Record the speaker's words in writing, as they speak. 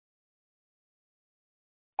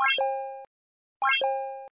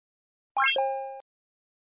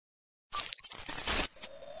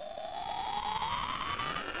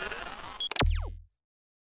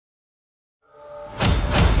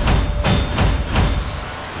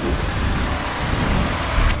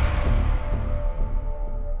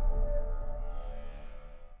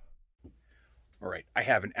All right, I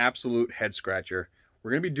have an absolute head scratcher. We're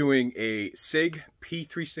gonna be doing a Sig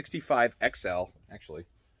P365 XL. Actually,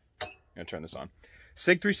 I'm gonna turn this on.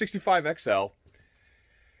 Sig 365 XL.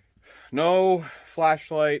 No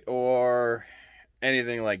flashlight or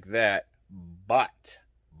anything like that, but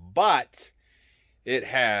it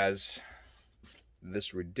has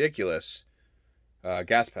this ridiculous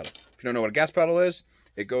gas pedal. If you don't know what a gas pedal is,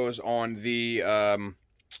 it goes on the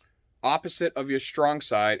opposite of your strong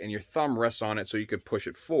side, and your thumb rests on it so you could push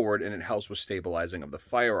it forward, and it helps with stabilizing of the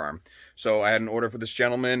firearm. So I had an order for this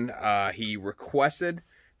gentleman. He requested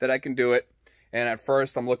that I can do it, and at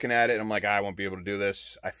first I'm looking at it and I'm like, I won't be able to do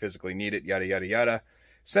this. I physically need it, yada yada yada.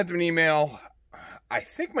 Sent him an email. I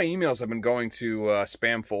think my emails have been going to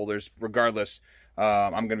spam folders. Regardless,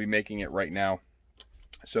 I'm going to be making it right now.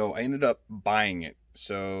 So I ended up buying it.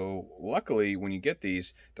 So luckily, when you get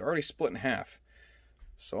these, they're already split in half.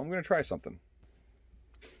 So I'm going to try something.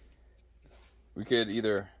 We could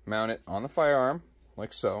either mount it on the firearm,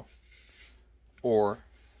 like so, or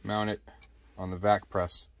mount it on the vac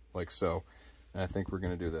press, like so. And I think we're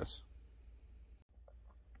going to do this.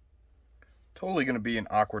 Totally going to be an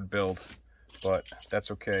awkward build, but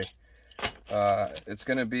that's okay. It's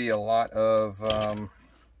going to be a lot of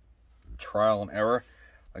trial and error.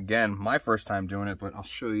 Again, my first time doing it, but I'll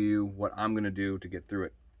show you what I'm going to do to get through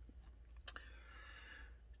it.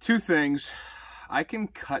 Two things. I can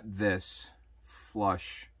cut this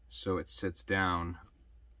flush so it sits down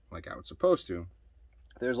like I was supposed to.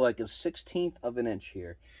 There's like a 1/16 of an inch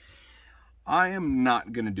here. I am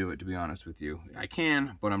not going to do it, to be honest with you. I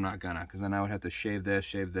can, but I'm not gonna, because then I would have to shave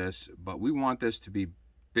this, but we want this to be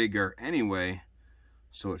bigger anyway,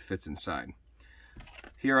 so it fits inside.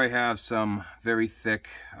 Here I have some very thick,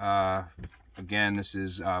 again, this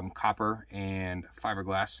is copper and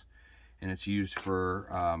fiberglass, and it's used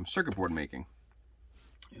for circuit board making.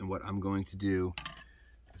 And what I'm going to do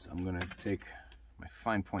is I'm going to take my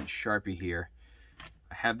fine point Sharpie here.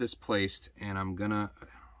 I have this placed, and I'm going to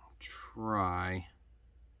try,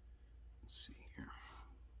 let's see here.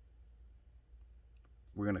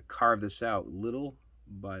 We're going to carve this out little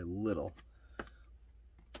by little.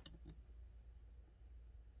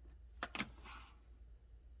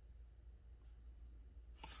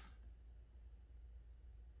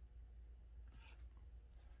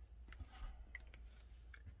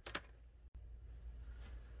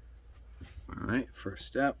 All right, first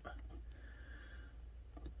step.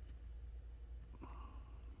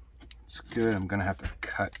 It's good. I'm gonna have to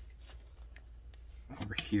cut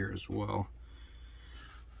over here as well.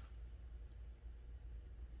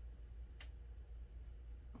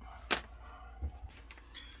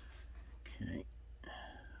 Okay.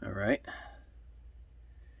 All right.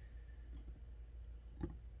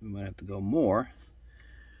 We might have to go more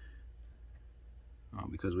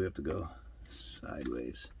because we have to go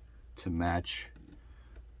sideways to match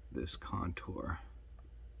this contour.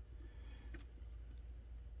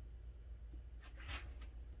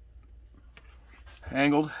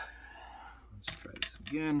 Angled. Let's try this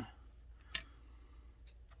again.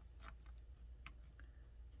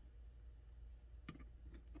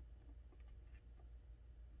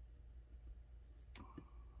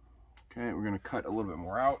 Okay, we're going to cut a little bit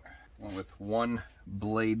more out. Went with one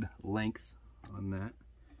blade length on that.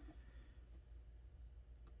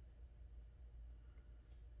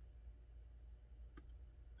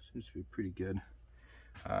 Seems to be pretty good.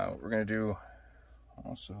 What we're going to do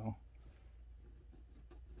also,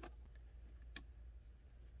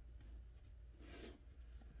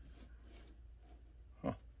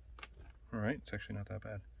 all right, it's actually not that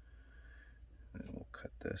bad. And then we'll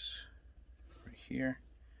cut this right here,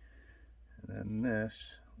 and then this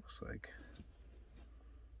looks like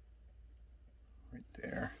right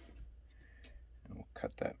there, and we'll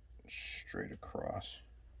cut that straight across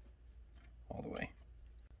all the way.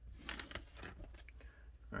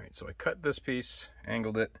 All right, so I cut this piece,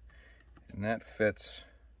 angled it, and that fits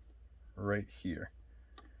right here.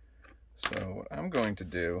 So what I'm going to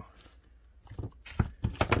do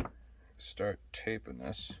is start taping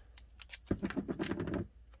this.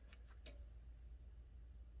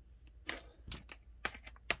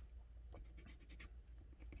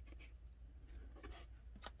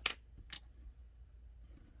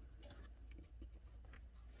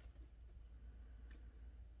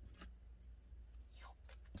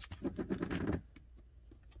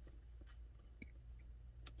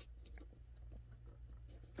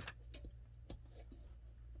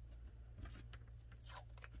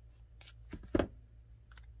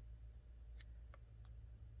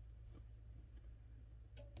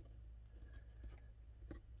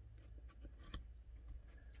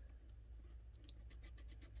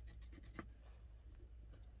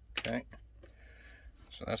 Okay,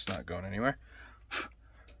 so that's not going anywhere.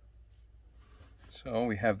 So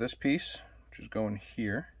we have this piece, which is going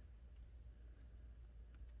here.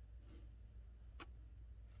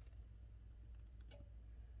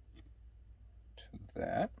 To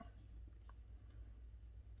that,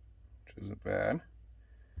 which isn't bad.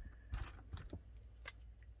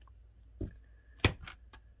 And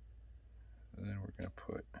then we're going to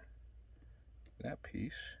put that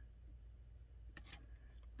piece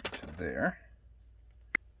to there.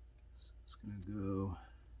 So it's going to go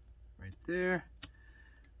right there.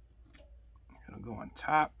 It'll go on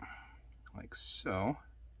top, like so.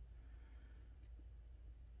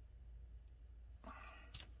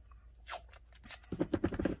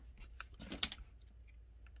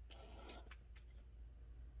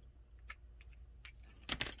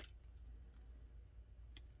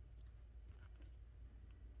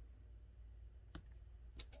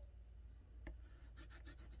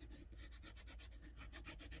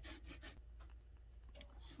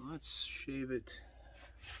 So let's shave it.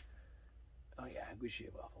 Oh yeah, we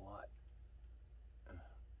shave off a lot.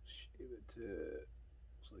 Shave it to,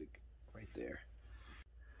 it's like right there.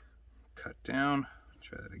 Cut down,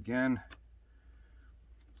 try that again.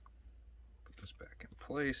 Put this back in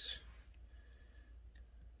place.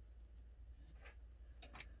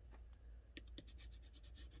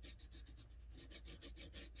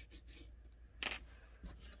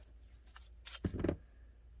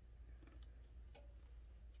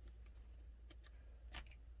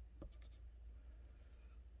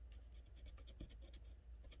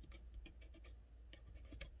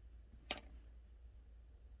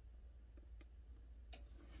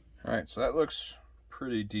 All right, so that looks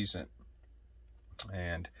pretty decent.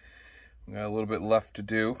 And we got a little bit left to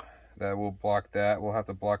do. That will block that. We'll have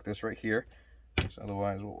to block this right here. So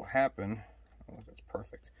otherwise what will happen, oh, that's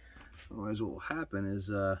perfect. Otherwise what will happen is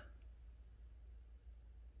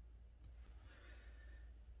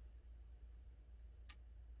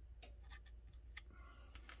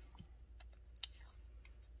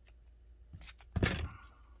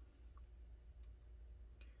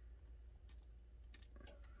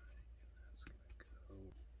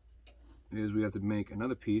we have to make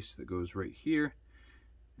another piece that goes right here,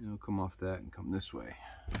 and it'll come off that and come this way.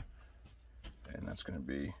 And that's going to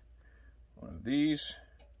be one of these,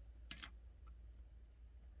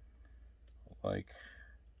 like,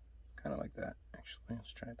 kind of like that. Actually,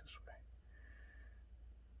 let's try it this way.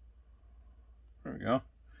 There we go.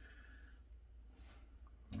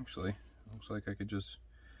 Actually, looks like I could just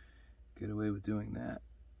get away with doing that.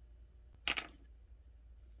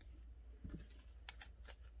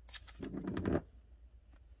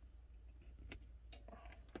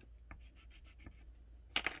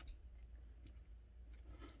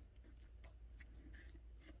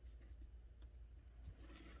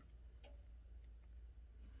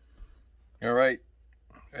 All right,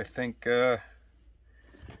 I think that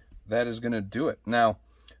is going to do it. Now,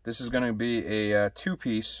 this is going to be a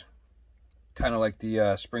two-piece, kind of like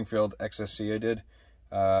the Springfield XSC I did,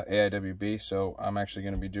 AIWB. So I'm actually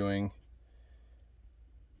going to be doing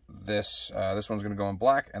this. This one's going to go in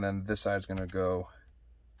black, and then this side's going to go.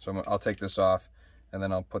 So I'll take this off, and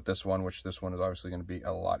then I'll put this one, which this one is obviously going to be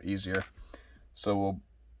a lot easier. So we'll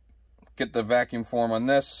get the vacuum form on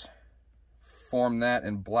this. Form that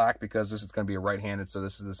in black because this is going to be a right-handed, so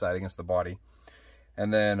this is the side against the body.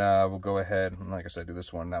 And then we'll go ahead and, like I said, do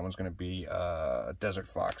this one. That one's going to be a Desert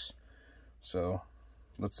Fox. So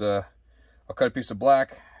let's I'll cut a piece of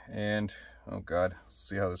black, and oh god, let's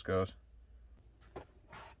see how this goes.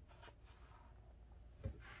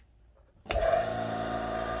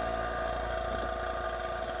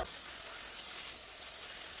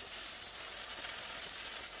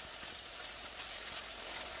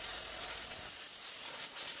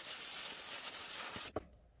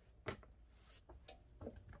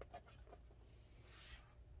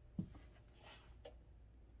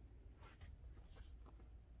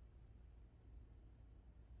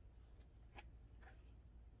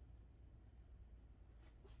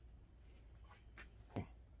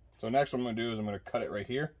 So next what I'm going to do is I'm going to cut it right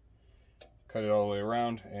here, cut it all the way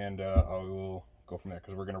around, and I will go from there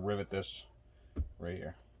because we're going to rivet this right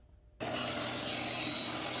here.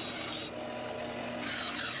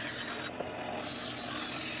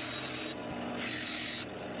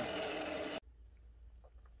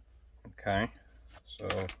 Okay, so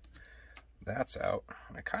that's out.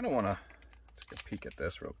 I kind of want to take a peek at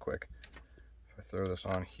this real quick. If I throw this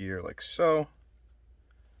on here like so.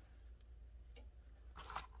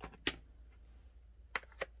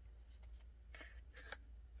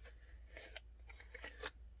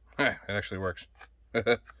 It actually works.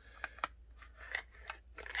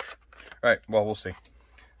 All right, well, we'll see.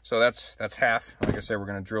 So that's half. Like I said, we're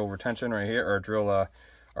gonna drill retention right here, or drill our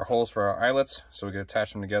holes for our eyelets, so we can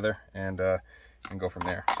attach them together and go from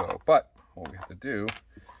there. So, but what we have to do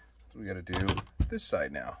is we got to do this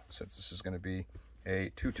side now, since this is going to be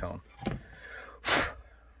a two-tone.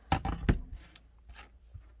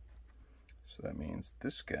 So that means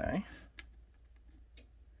this guy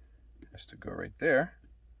has to go right there,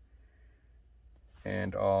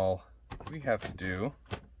 and all we have to do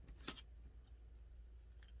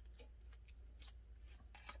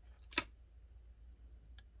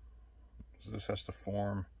is this has to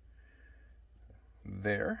form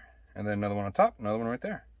there, and then another one on top, another one right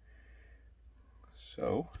there.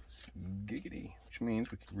 So giggity, which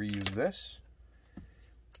means we can reuse this.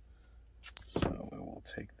 So we will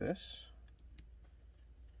take this,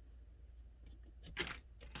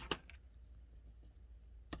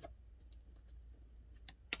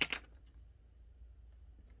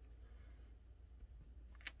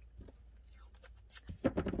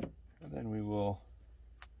 and then we will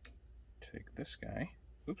take this guy,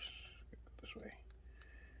 oops, go this way.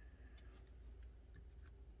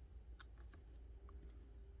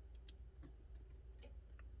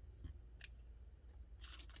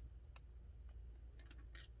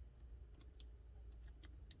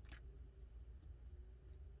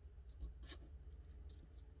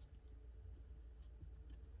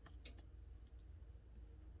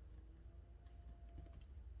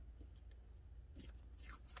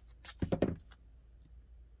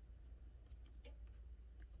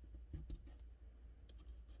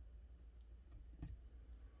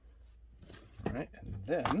 All right, and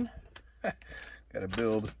then got to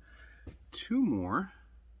build two more.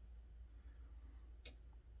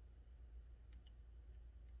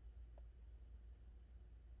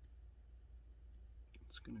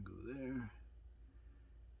 It's going to go there.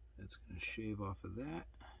 That's going to shave off of that.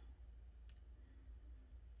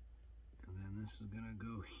 And then this is going to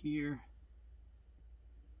go here,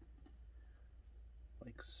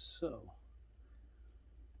 like so.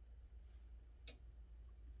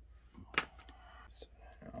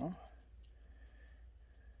 Now,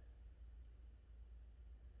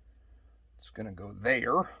 it's going to go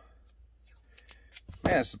there.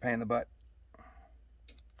 Man, it's a pain in the butt.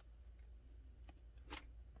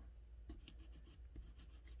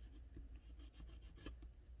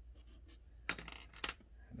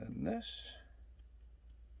 And then this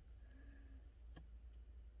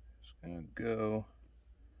is going to go.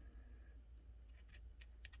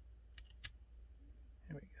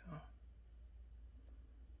 Here we go.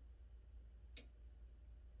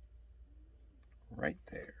 Right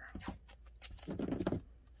there.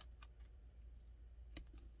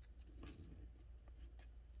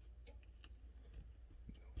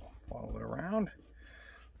 Follow it around,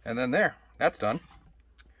 and then there, that's done.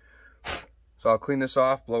 So I'll clean this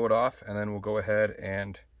off, blow it off, and then we'll go ahead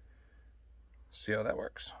and see how that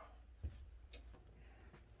works.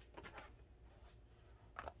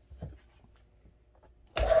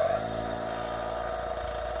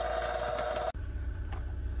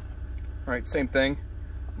 All right, same thing.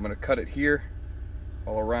 I'm gonna cut it here,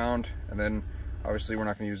 all around, and then obviously we're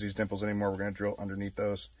not gonna use these dimples anymore. We're gonna drill underneath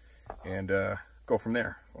those and go from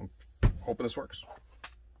there. I'm hoping this works.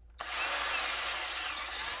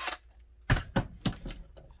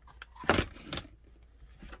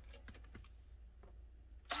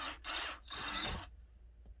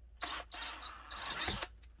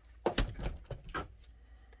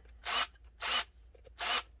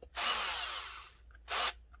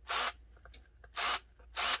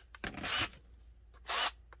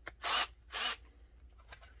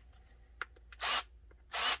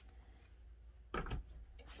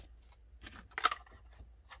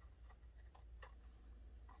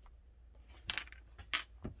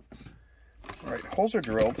 All right, holes are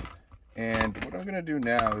drilled, and what I'm gonna do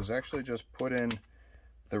now is actually just put in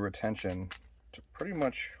the retention to pretty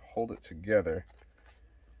much hold it together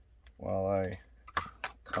while I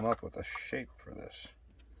come up with a shape for this.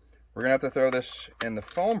 We're gonna have to throw this in the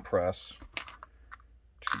foam press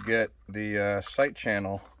to get the sight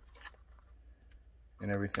channel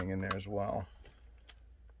and everything in there as well.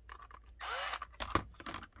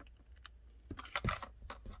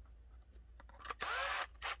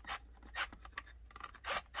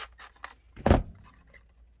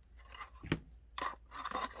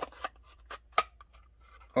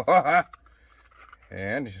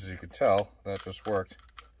 And as you can tell, that just worked.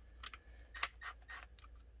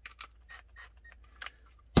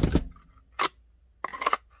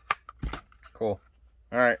 Cool.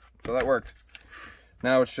 All right, so that worked.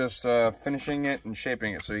 Now it's just finishing it and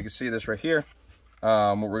shaping it. So you can see this right here.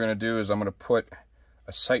 What we're gonna do is I'm gonna put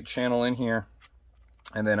a sight channel in here,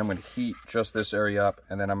 and then I'm going to heat just this area up,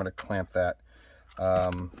 and then I'm going to clamp that.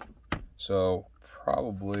 So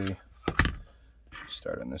probably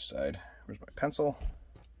start on this side. Where's my pencil?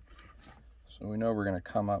 So we know we're going to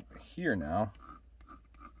come up here now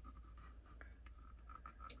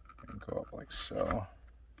and go up like so.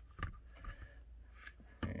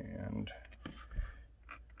 And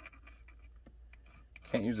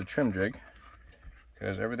can't use the trim jig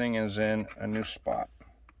because everything is in a new spot.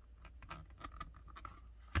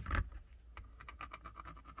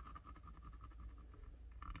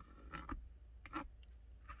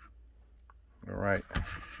 All right,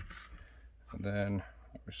 and then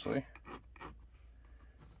obviously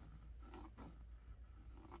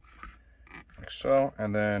like so,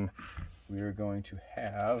 and then we are going to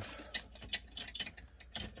have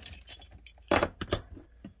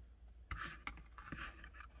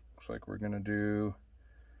looks like we're going to do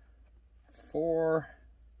four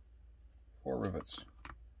rivets,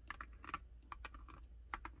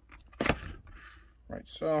 right?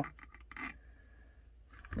 So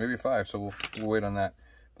maybe 5, so we'll wait on that.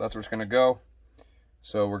 But that's where it's going to go.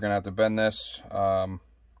 So we're going to have to bend this.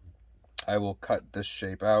 I will cut this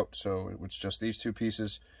shape out, so it's just these 2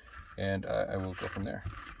 pieces, and I will go from there.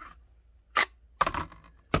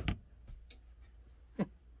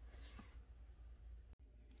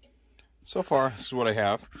 So far, this is what I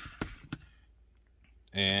have.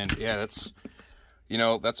 And yeah, that's, you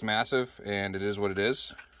know, that's massive, and it is what it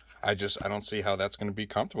is. I don't see how that's going to be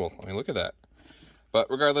comfortable. I mean, look at that. But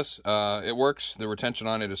regardless, it works. The retention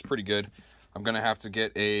on it is pretty good. I'm going to have to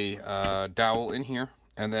get a dowel in here,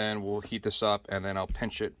 and then we'll heat this up, and then I'll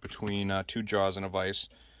pinch it between 2 jaws in a vise,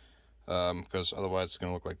 because otherwise it's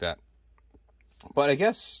going to look like that. But I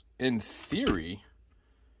guess, in theory,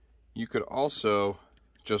 you could also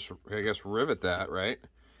just, I guess, rivet that, right?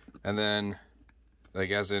 And then,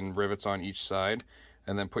 like, as in rivets on each side,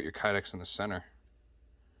 and then put your Kydex in the center.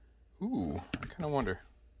 Ooh, I kind of wonder.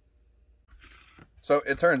 So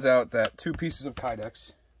it turns out that 2 pieces of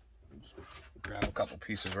Kydex, just grab a couple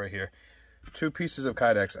pieces right here, 2 pieces of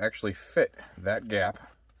Kydex actually fit that gap.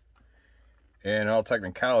 And in all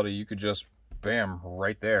technicality, you could just, bam,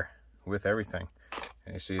 right there with everything.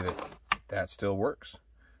 And you see that that still works.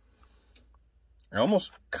 I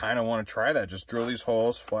almost kind of want to try that. Just drill these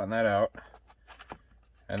holes, flatten that out.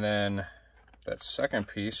 And then that second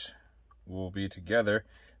piece will be together,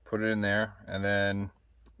 put it in there, and then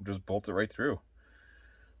just bolt it right through.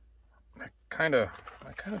 That kind of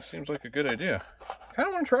seems like a good idea. Kind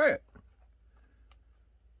of want to try it.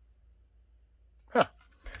 Huh.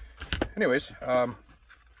 Anyways,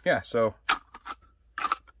 yeah, so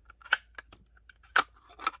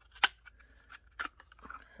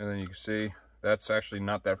and then you can see that's actually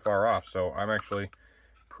not that far off, so I'm actually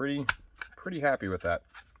pretty happy with that.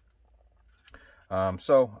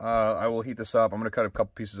 I will heat this up. I'm going to cut a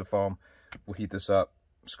couple pieces of foam. We'll heat this up,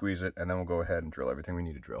 squeeze it, and then we'll go ahead and drill everything we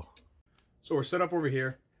need to drill. So we're set up over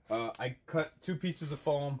here. I cut 2 pieces of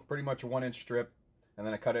foam, pretty much a 1-inch strip, and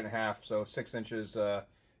then I cut it in half, so 6 inches,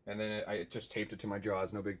 and then I just taped it to my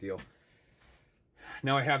jaws, no big deal.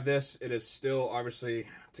 Now I have this. It is still obviously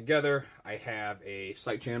together. I have a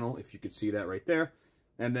sight channel, if you could see that right there.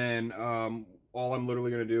 And then all I'm literally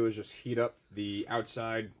going to do is just heat up the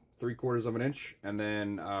outside 3/4 of an inch, and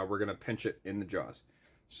then we're going to pinch it in the jaws.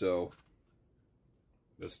 So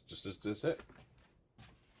this is it.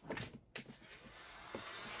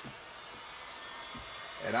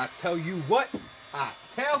 And I tell you what, I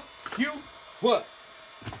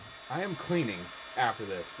am cleaning after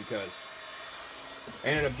this because I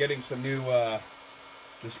ended up getting some new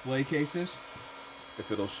display cases.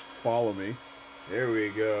 If it'll follow me. There we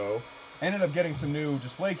go. I ended up getting some new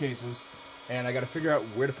display cases, and I got to figure out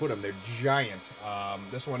where to put them. They're giant.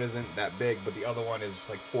 This one isn't that big, but the other one is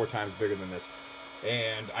like 4 times bigger than this.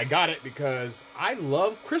 And I got it because I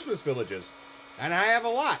love Christmas villages, and I have a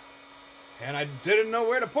lot. And I didn't know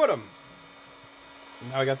where to put them. And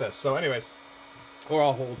now I got this. So anyways, or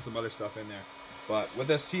I'll hold some other stuff in there. But with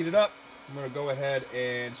this heated up, I'm going to go ahead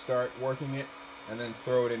and start working it and then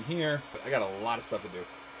throw it in here. But I got a lot of stuff to do.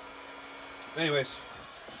 Anyways,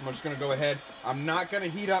 I'm just going to go ahead. I'm not going to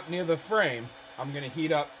heat up near the frame. I'm going to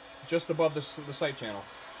heat up just above the sight channel.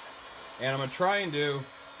 And I'm going to try and do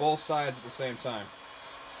both sides at the same time.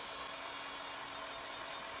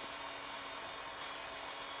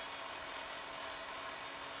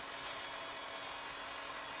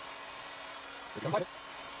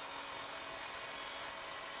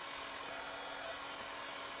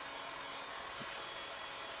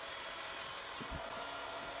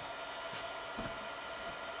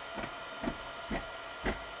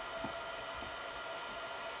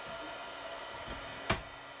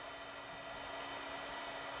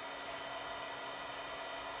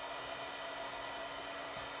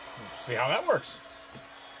 see how that works.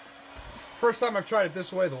 First time I've tried it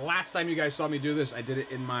this way. The last time you guys saw me do this, I did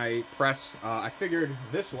it in my press. I figured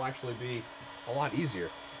this will actually be a lot easier.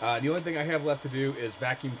 The only thing I have left to do is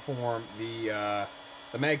vacuum form the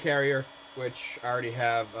mag carrier, which I already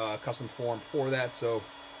have custom formed for that, so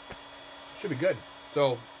should be good.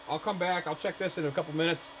 So I'll come back, I'll check this in a couple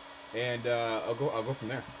minutes, and I'll go from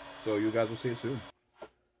there. So you guys will see it soon.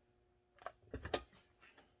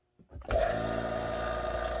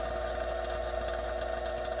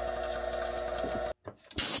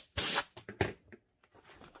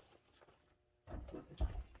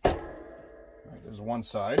 Alright, there's one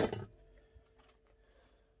side.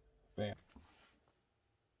 Bam.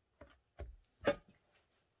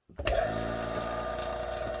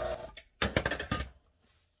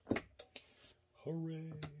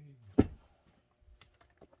 Hooray!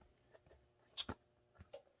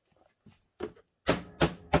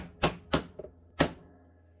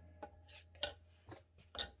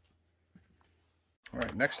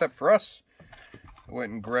 Alright, next step for us, I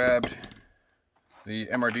went and grabbed the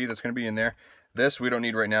MRD that's going to be in there. This we don't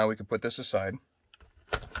need right now, we can put this aside.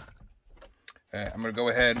 I'm going to go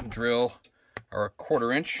ahead and drill our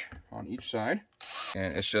 1/4 inch on each side,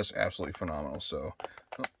 and it's just absolutely phenomenal. So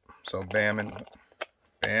bam and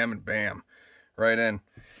bam and bam, right in.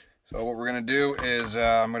 So what we're going to do is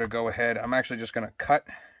I'm going to go ahead, I'm actually just going to cut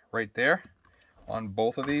right there on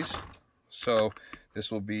both of these, so this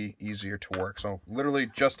will be easier to work. So literally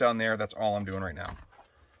just down there, that's all I'm doing right now.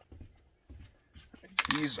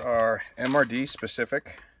 These are MRD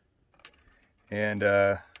specific, and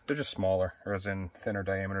they're just smaller, or as in thinner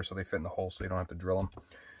diameter, so they fit in the hole so you don't have to drill them.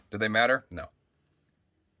 Do they matter? No.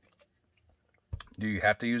 Do you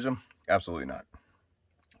have to use them? Absolutely not.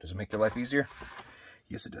 Does it make your life easier?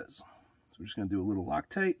 Yes, it does. So we're just going to do a little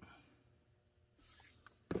Loctite.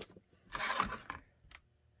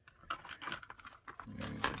 And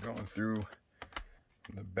these are going through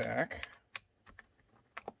the back.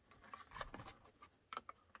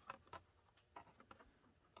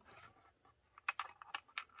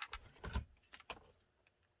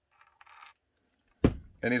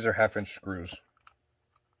 And these are 1/2 inch screws.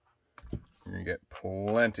 You're going to get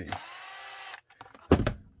plenty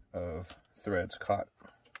of threads caught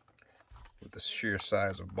with the sheer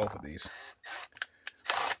size of both of these.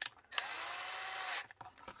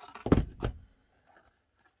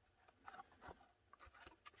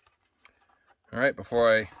 Alright,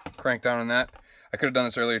 before I crank down on that, I could have done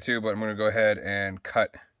this earlier too, but I'm going to go ahead and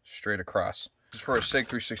cut straight across. This is for a Sig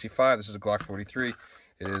 365. This is a Glock 43.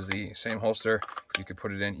 It is the same holster. You could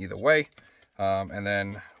put it in either way. And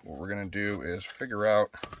then what we're going to do is figure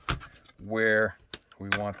out where we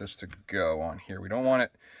want this to go on here. We don't want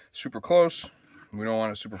it super close. We don't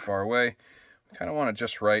want it super far away. We kind of want it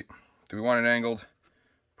just right. Do we want it angled?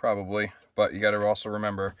 Probably. But you got to also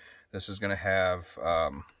remember this is going to have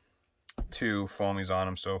 2 foamies on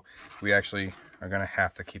them. So we actually are going to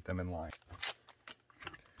have to keep them in line.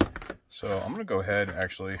 So I'm going to go ahead and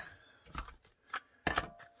actually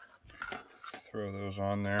throw those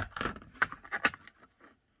on there.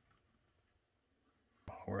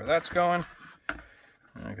 Where that's going.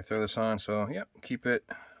 And I can throw this on, so yep, keep it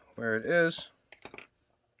where it is.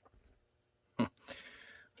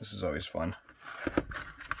 This is always fun.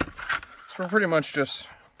 So we'll pretty much just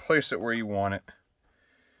place it where you want it.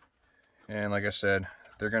 And like I said,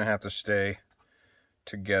 they're going to have to stay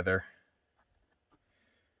together.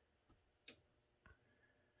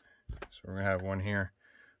 So we're going to have one here.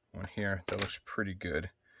 One here. That looks pretty good.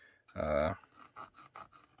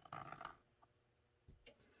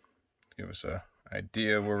 Give us an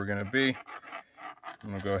idea of where we're going to be. I'm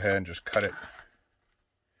going to go ahead and just cut it.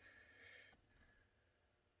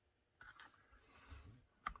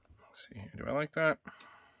 Let's see here. Do I like that?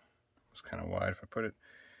 It's kind of wide if I put it.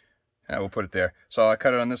 Yeah, we'll put it there. So I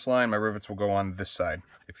cut it on this line. My rivets will go on this side.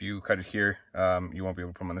 If you cut it here, you won't be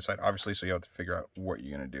able to put them on this side, obviously, so you have to figure out what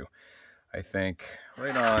you're going to do. I think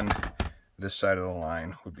right on this side of the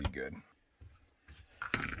line would be good.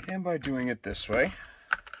 And by doing it this way,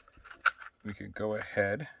 we could go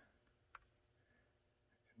ahead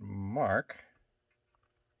and mark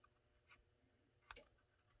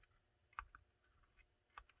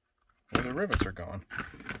where the rivets are going.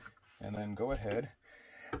 And then go ahead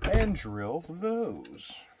and drill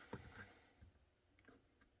those.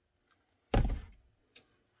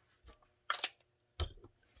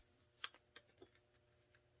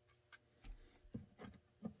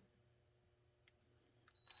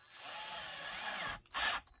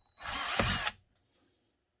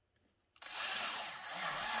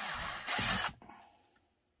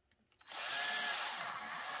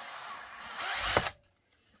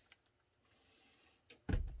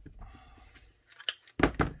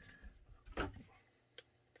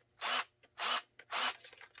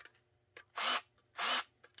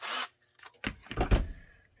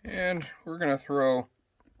 And we're going to throw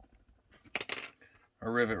a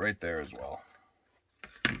rivet right there as well.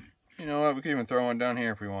 You know what, we could even throw one down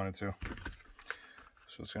here if we wanted to.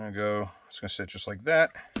 So it's going to sit just like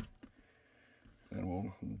that. Then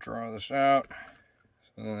we'll draw this out.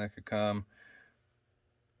 So then that could come.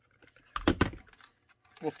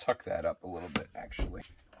 We'll tuck that up a little bit, actually.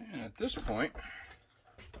 And at this point,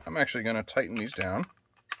 I'm actually going to tighten these down.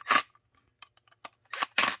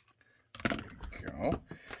 There we go.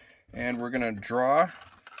 And we're going to draw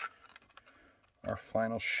our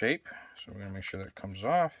final shape. So we're going to make sure that it comes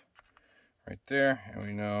off right there. And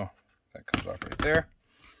we know that comes off right there.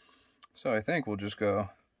 So I think we'll just go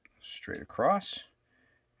straight across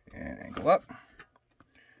and angle up.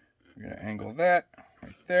 We're going to angle that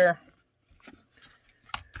right there.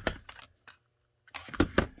 And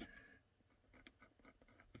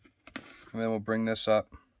then we'll bring this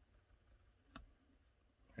up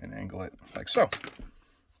and angle it like so.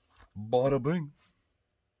 Bada bing.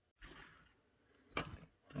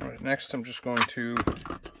 All right, next I'm just going to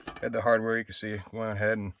add the hardware. You can see, go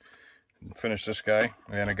ahead and finish this guy.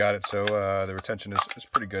 And I got it, so the retention is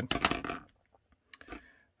pretty good.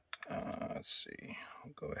 Let's see,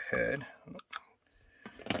 I'll go ahead.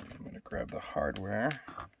 I'm going to grab the hardware.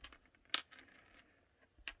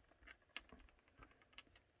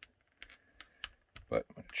 But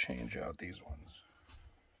I'm going to change out these ones.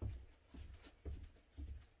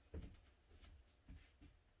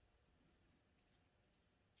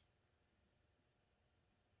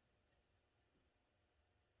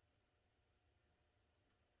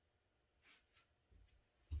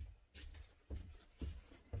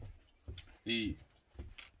 The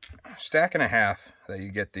stack and a half that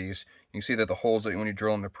you get these, you can see that the holes that when you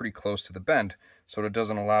drill them, they're pretty close to the bend, so it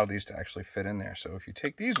doesn't allow these to actually fit in there. So if you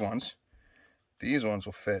take these ones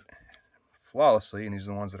will fit flawlessly, and these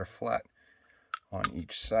are the ones that are flat on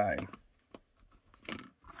each side.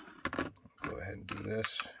 Go ahead and do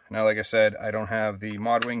this. Now, like I said, I don't have the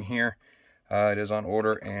mod wing here. It is on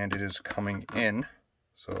order and it is coming in.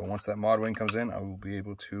 So once that mod wing comes in, I will be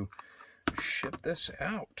able to ship this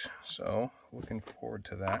out. So looking forward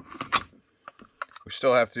to that. We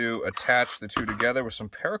still have to attach the two together with some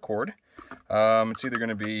paracord. It's either going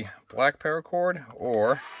to be black paracord,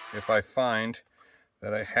 or if I find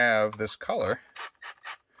that I have this color,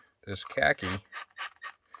 this khaki,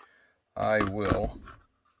 I will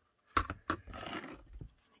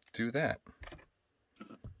do that.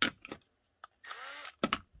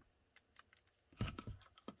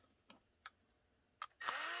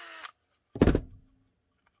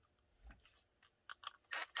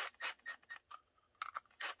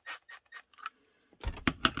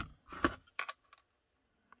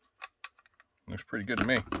 Looks pretty good to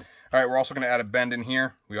me. All right, we're also going to add a bend in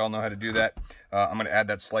here. We all know how to do that. I'm going to add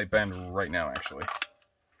that slight bend right now, actually.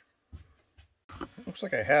 Looks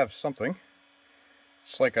like I have something.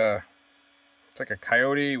 It's like a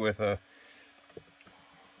coyote with a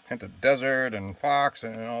hint of desert and fox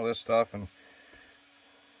and all this stuff, and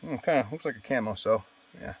kind of looks like a camo. So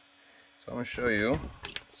yeah. So I'm going to show you.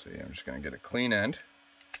 Let's see, I'm just going to get a clean end.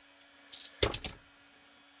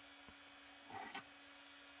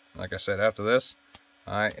 Like I said, after this,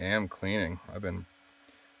 I am cleaning. I've been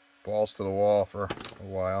balls to the wall for a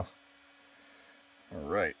while. All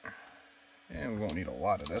right, and we won't need a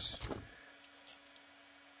lot of this.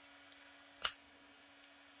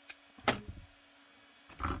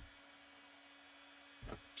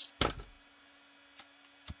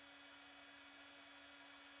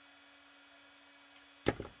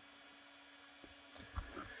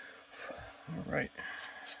 All right.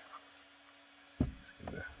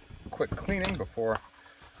 Quick cleaning before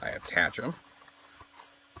I attach them,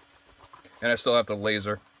 and I still have to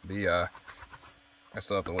laser the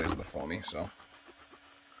foamy. So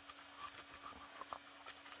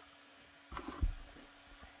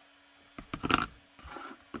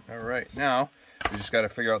all right, now we just got to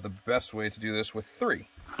figure out the best way to do this with three.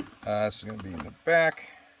 This is going to be in the back.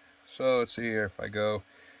 So let's see here. If I go,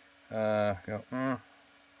 you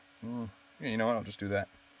know what? I'll just do that.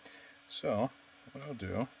 So what I'll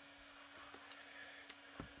do.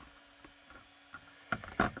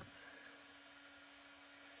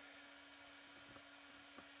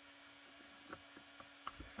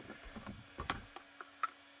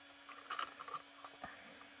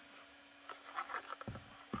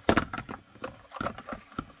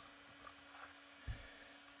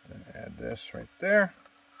 Add this right there.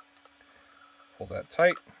 Pull that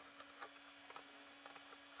tight.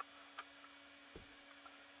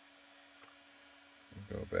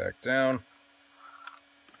 Go back down.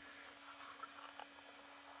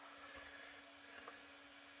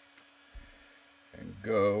 And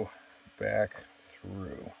go back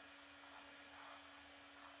through.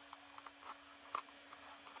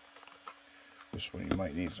 This one you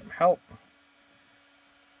might need some help,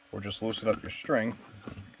 or just loosen up your string,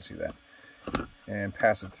 you can see that, and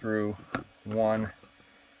pass it through one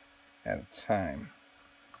at a time.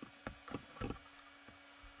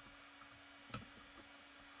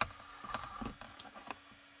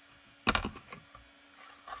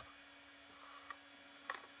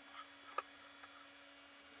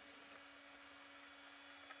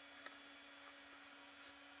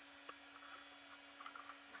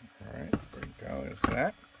 Alright, there we go, there's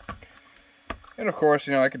that. And of course,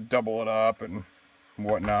 you know, I could double it up and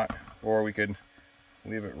whatnot, or we could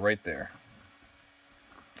leave it right there.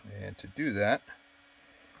 And to do that,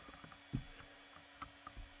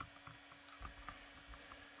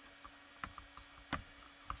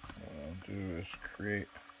 what I'll do is create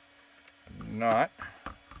a knot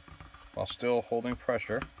while still holding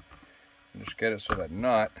pressure, and just get it so that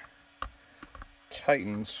knot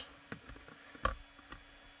tightens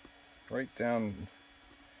right down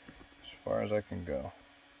as far as I can go.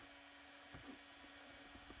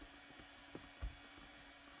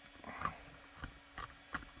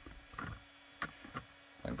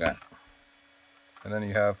 Like that. And then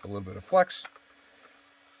you have a little bit of flex.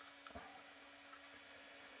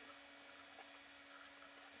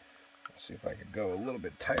 Let's see if I could go a little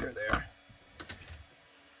bit tighter there.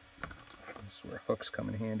 This is where hooks come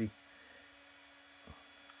in handy.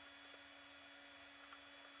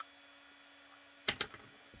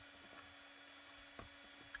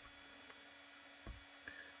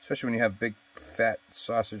 Especially when you have big, fat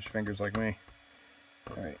sausage fingers like me.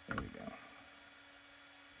 Alright, there we go.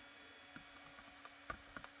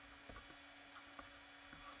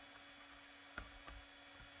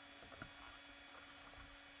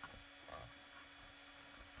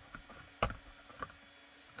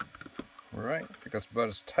 Alright, I think that's about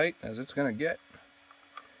as tight as it's going to get.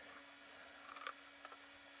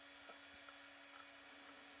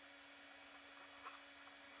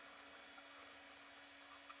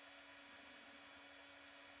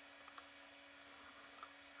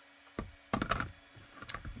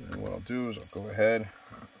 What I'll do is I'll go ahead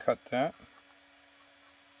and cut that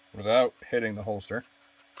without hitting the holster.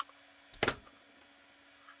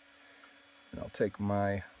 And I'll take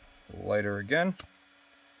my lighter again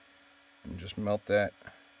and just melt that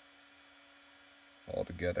all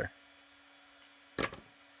together.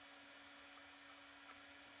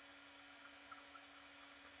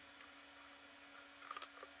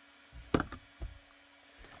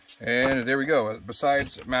 And there we go.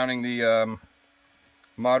 Besides mounting the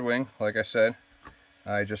mod wing, like I said,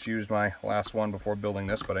 I just used my last one before building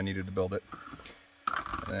this, but I needed to build it.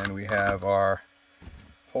 And then we have our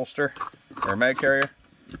holster, our mag carrier,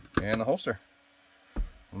 and the holster.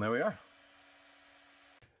 And there we are.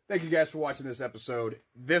 Thank you guys for watching this episode.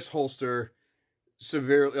 This holster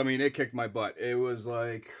severely, I mean, it kicked my butt. It was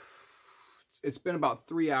like, it's been about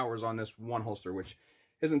 3 hours on this one holster, which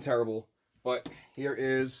isn't terrible. But here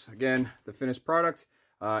is, again, the finished product.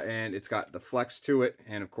 And it's got the flex to it,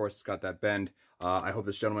 and of course it's got that bend. I hope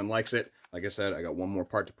this gentleman likes it. Like I said, I got one more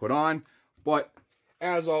part to put on, but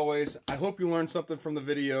as always, I hope you learned something from the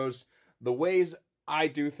videos. The ways I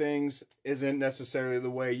do things isn't necessarily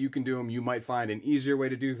the way you can do them. You might find an easier way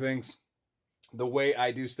to do things. The way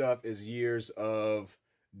I do stuff is years of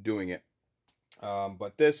doing it.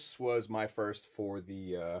 But this was my first for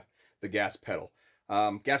the gas pedal.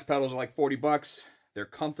 Gas pedals are like 40 bucks. They're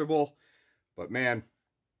comfortable, but man,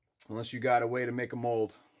 unless you got a way to make a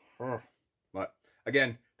mold. But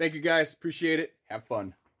again, thank you guys. Appreciate it. Have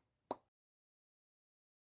fun.